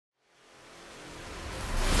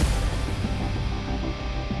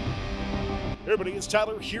Everybody, it's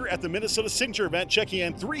Tyler here at the Minnesota Signature event, checking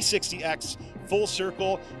in 360X full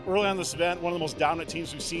circle. Early on this event, one of the most dominant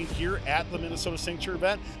teams we've seen here at the Minnesota Signature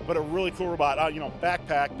event, but a really cool robot.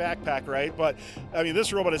 Backpack, right? But I mean,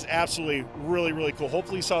 this robot is absolutely really cool.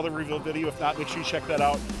 Hopefully you saw the reveal video. If not, make sure you check that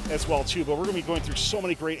out as well too. But we're gonna be going through so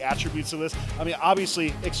many great attributes of this. I mean,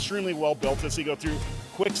 obviously extremely well built as they go through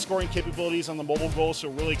quick scoring capabilities on the mobile goal, so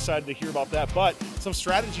really excited to hear about that. But some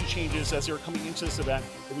strategy changes as they were coming into this event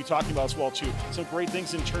we'll be talking about as well too. Some great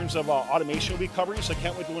things in terms of automation we'll be covering, so I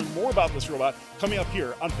can't wait to learn more about this robot coming up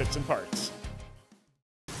here on Picks and Parts.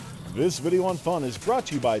 This video on fun is brought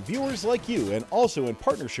to you by viewers like you and also in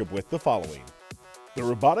partnership with the following. The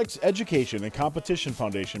Robotics Education and Competition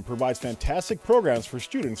Foundation provides fantastic programs for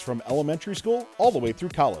students from elementary school all the way through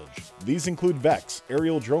college. These include VEX,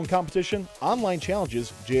 aerial drone competition, online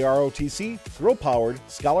challenges, JROTC, girl-powered,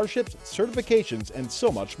 scholarships, certifications, and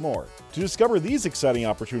so much more. To discover these exciting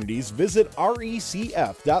opportunities, visit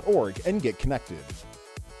recf.org and get connected.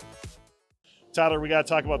 Tyler, we got to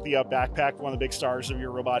talk about the backpack, one of the big stars of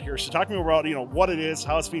your robot here. So talk to me about, what it is,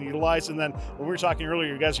 how it's being utilized, and then when we were talking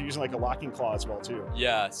earlier, you guys are using like a locking claw as well too.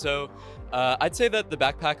 Yeah, so I'd say that the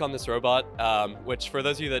backpack on this robot, which for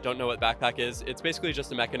those of you that don't know what backpack is, it's basically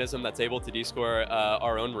just a mechanism that's able to descore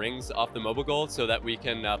our own rings off the mobile goal so that we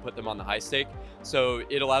can put them on the high stake. So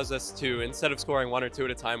it allows us to, instead of scoring 1 or 2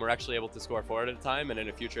 at a time, we're actually able to score 4 at a time, and in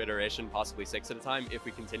a future iteration, possibly 6 at a time if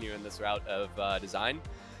we continue in this route of design.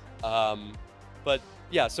 But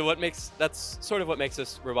yeah, so that's sort of what makes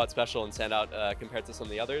this robot special and stand out compared to some of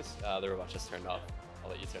the others. The robot just turned off. I'll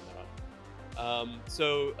let you turn that on.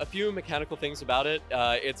 So a few mechanical things about it.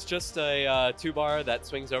 It's just a 2-bar that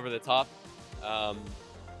swings over the top. My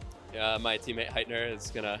teammate Heitner is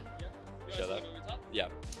gonna show that. Yeah.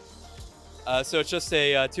 So it's just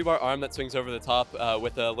a 2-bar arm that swings over the top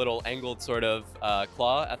with a little angled sort of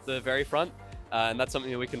claw at the very front. And that's something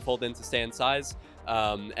that we can fold in to stay in size.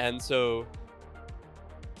 And so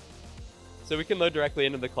we can load directly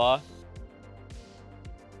into the claw.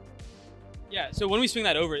 Yeah, so when we swing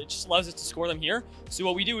that over, it just allows us to score them here. So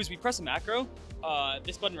what we do is we press a macro,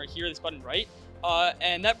 this button right here, this button right,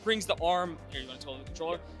 and that brings the arm, here, you want to tell the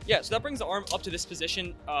controller? Yeah, so that brings the arm up to this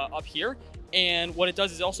position up here. And what it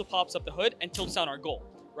does is it also pops up the hood and tilts down our goal,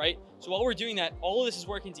 right? So while we're doing that, all of this is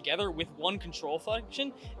working together with one control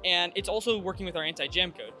function, and it's also working with our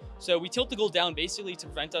anti-jam code. So we tilt the goal down basically to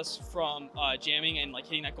prevent us from jamming and like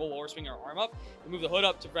hitting that goal while we're swinging our arm up. We move the hood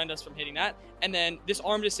up to prevent us from hitting that. And then this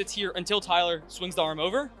arm just sits here until Tyler swings the arm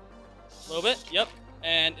over a little bit. Yep.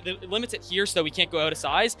 And it limits it here so that we can't go out of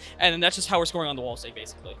size. And then that's just how we're scoring on the wall stake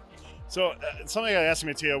basically. So something I asked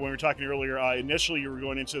Mateo when we were talking earlier, initially you were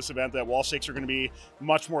going into this event that wall stakes are going to be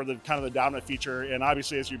much more the kind of the dominant feature. And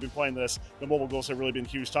obviously as you've been playing this, the mobile goals have really been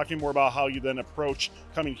huge. Talk to me more about how you then approach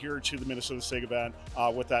coming here to the Minnesota SIG event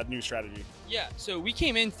with that new strategy. Yeah, so we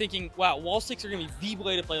came in thinking, wow, wall stakes are going to be the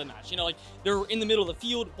way to play the match. Like they're in the middle of the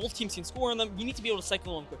field, both teams can score on them. You need to be able to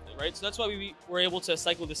cycle them quickly, right? So that's why we were able to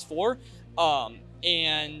cycle this 4.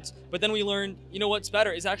 But then we learned, what's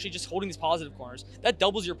better is actually just holding these positive corners. That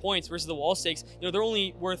doubles your points versus the wall stakes. They're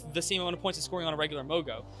only worth the same amount of points as scoring on a regular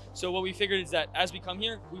Mogo. So what we figured is that as we come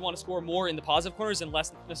here, we want to score more in the positive corners and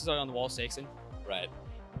less necessarily on the wall stakes. Right.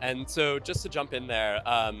 And so just to jump in there,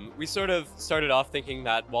 we sort of started off thinking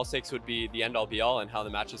that wall stakes would be the end-all be-all and how the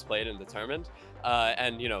match is played and determined.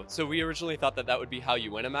 So we originally thought that would be how you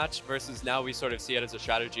win a match, versus now we sort of see it as a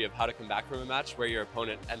strategy of how to come back from a match where your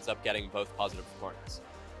opponent ends up getting both positive corners.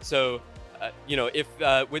 So,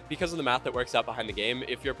 because of the math that works out behind the game,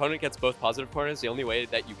 if your opponent gets both positive corners, the only way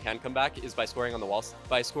that you can come back is by scoring on the wall,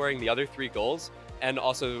 by scoring the other 3 goals and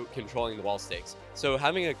also controlling the wall stakes. So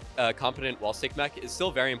having a competent wall stake mech is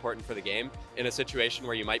still very important for the game in a situation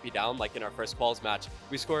where you might be down, like in our first quals match.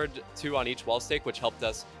 We scored 2 on each wall stake, which helped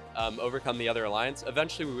us overcome the other alliance.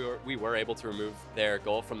 Eventually, we were able to remove their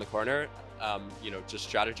goal from the corner, just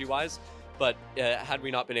strategy-wise. But had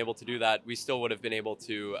we not been able to do that, we still would have been able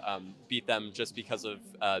to beat them just because of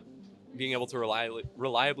being able to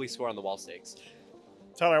reliably score on the wall stakes.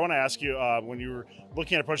 Tyler, I want to ask you, when you were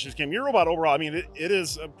looking at approaching this game, your robot overall, I mean, it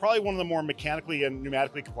is probably one of the more mechanically and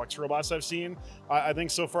pneumatically complex robots I've seen, I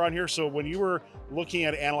think, so far on here. So when you were looking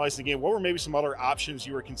at analyzing the game, what were maybe some other options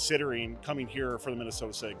you were considering coming here for the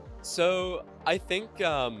Minnesota SIG? So I think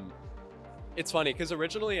it's funny, because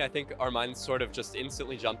originally I think our minds sort of just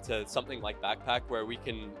instantly jumped to something like Backpack, where we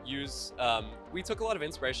can use, we took a lot of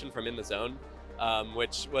inspiration from In the Zone,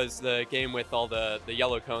 which was the game with all the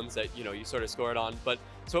yellow cones that you sort of scored on. But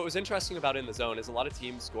so what was interesting about In the Zone is a lot of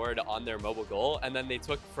teams scored on their mobile goal, and then they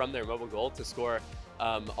took from their mobile goal to score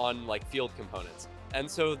on like field components. And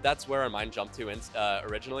so that's where our mind jumped to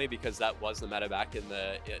originally, because that was the meta back in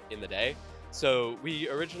the day. So we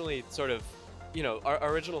originally sort of,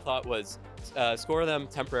 our original thought was score them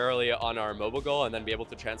temporarily on our mobile goal and then be able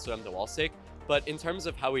to transfer them to wall stake. But in terms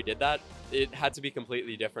of how we did that, it had to be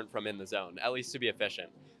completely different from in the zone, at least to be efficient.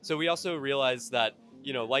 So we also realized that,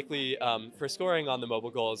 likely for scoring on the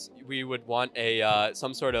mobile goals, we would want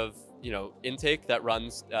some sort of intake that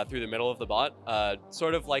runs through the middle of the bot,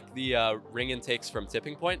 sort of like the ring intakes from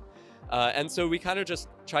Tipping Point. And so we kind of just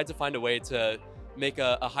tried to find a way to make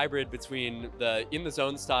a hybrid between the in the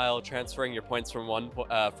zone style, transferring your points from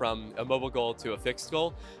from a mobile goal to a fixed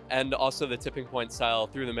goal, and also the Tipping Point style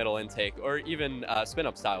through the middle intake, or even spin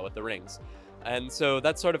up style with the rings. And so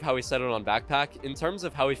that's sort of how we set it on Backpack. In terms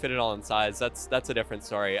of how we fit it all in size, that's a different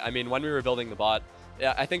story. I mean, when we were building the bot,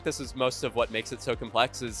 I think this is most of what makes it so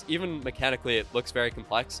complex, is even mechanically it looks very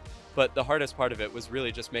complex, but the hardest part of it was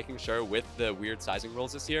really just making sure with the weird sizing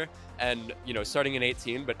rules this year, and starting in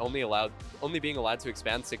 18 but only being allowed to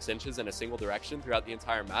expand 6 inches in a single direction throughout the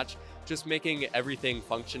entire match, just making everything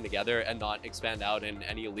function together and not expand out in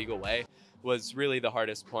any illegal way was really the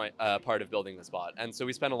hardest part of building this bot. And so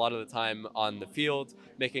we spent a lot of the time on the field,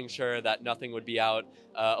 making sure that nothing would be out,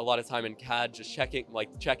 a lot of time in CAD, just checking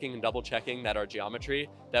and double checking that our geometry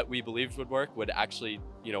that we believed would work would actually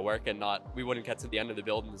work, and we wouldn't get to the end of the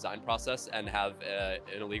build and design process and have an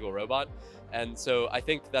illegal robot. And so I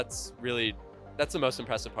think that's the most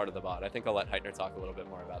impressive part of the bot. I think I'll let Heitner talk a little bit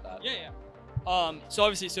more about that. Yeah. So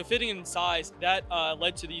obviously, fitting in size, that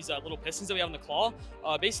led to these little pistons that we have on the claw.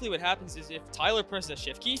 Basically what happens is if Tyler presses a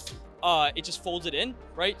shift key, it just folds it in,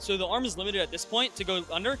 right? So the arm is limited at this point to go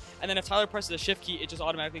under, and then if Tyler presses a shift key, it just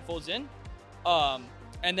automatically folds in.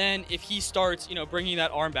 And then if he starts, bringing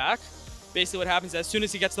that arm back, basically what happens is as soon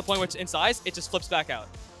as he gets to the point where it's in size, it just flips back out.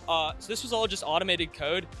 So this was all just automated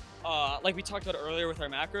code. Like we talked about earlier with our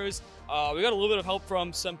macros, we got a little bit of help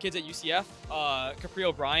from some kids at UCF. Capri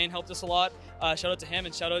O'Brien helped us a lot. Shout out to him,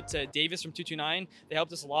 and shout out to Davis from 229. They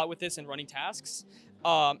helped us a lot with this and running tasks.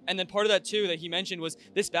 And then part of that too that he mentioned was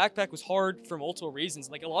this backpack was hard for multiple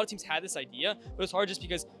reasons. Like a lot of teams had this idea, but it's hard just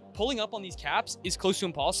because pulling up on these caps is close to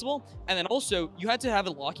impossible. And then also you had to have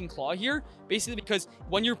a locking claw here, basically because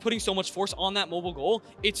when you're putting so much force on that mobile goal,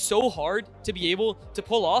 it's so hard to be able to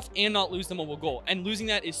pull off and not lose the mobile goal. And losing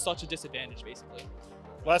that is such a disadvantage, basically.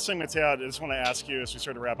 Last thing, Mateo, I just want to ask you as we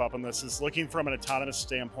start to wrap up on this is looking from an autonomous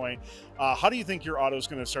standpoint, how do you think your auto is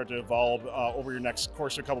going to start to evolve over your next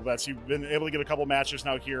course of a couple bets? You've been able to get a couple matches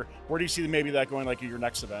now here. Where do you see maybe that going like your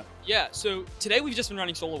next event? Yeah, so today we've just been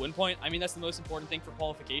running solo win point. I mean, that's the most important thing for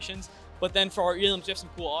qualifications. But then for our elims, we have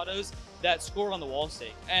some cool autos that score on the wall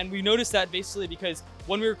stake. And we noticed that basically because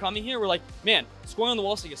when we were coming here, we're like, man, scoring on the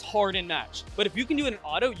wall stake is hard in match. But if you can do it in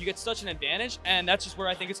auto, you get such an advantage. And that's just where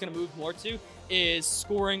I think it's going to move more to, is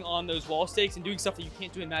scoring on those wall stakes and doing stuff that you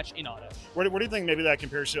can't do in match in auto. Where do you think maybe that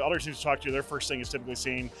compares to other teams to talk to? Their first thing is typically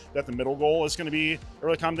saying that the middle goal is going to be a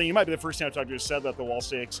really common thing. You might be the first team I've talked to who said that the wall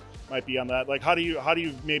stakes might be on that. Like, how do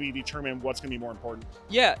you maybe determine what's going to be more important?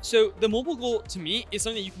 Yeah, so the mobile goal to me is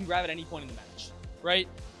something that you can grab at any point in the match, right?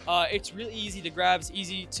 It's really easy to grab, it's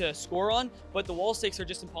easy to score on, but the wall stakes are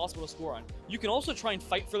just impossible to score on. You can also try and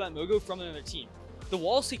fight for that mogo from another team. The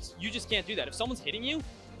wall stakes, you just can't do that. If someone's hitting you,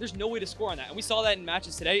 there's no way to score on that. And we saw that in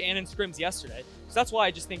matches today and in scrims yesterday. So that's why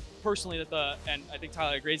I just think personally that and I think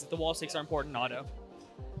Tyler agrees, that the wall stakes are important in auto.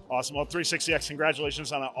 Awesome. Well, 360X,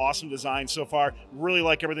 congratulations on an awesome design so far. Really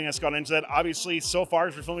like everything that's gone into that. Obviously, so far,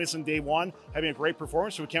 as we're filming this in day one, having a great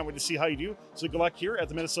performance, so we can't wait to see how you do. So good luck here at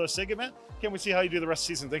the Minnesota SIG event. Can't wait to see how you do the rest of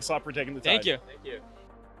the season. Thanks a lot for taking the time. Thank you. Thank you.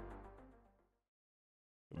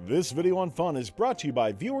 This video on fun is brought to you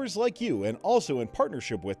by viewers like you and also in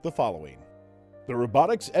partnership with the following. The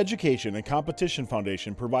Robotics Education and Competition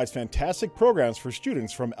Foundation provides fantastic programs for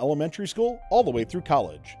students from elementary school all the way through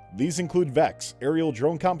college. These include VEX, aerial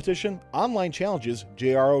drone competition, online challenges,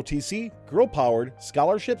 JROTC, girl-powered,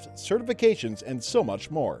 scholarships, certifications, and so much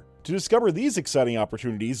more. To discover these exciting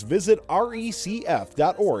opportunities, visit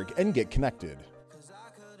recf.org and get connected.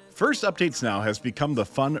 First Updates Now has become the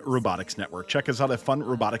Fun Robotics Network. Check us out at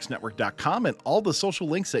funroboticsnetwork.com and all the social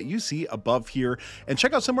links that you see above here. And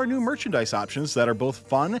check out some of our new merchandise options that are both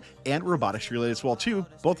fun and robotics related as well too,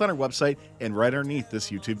 both on our website and right underneath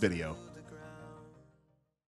this YouTube video.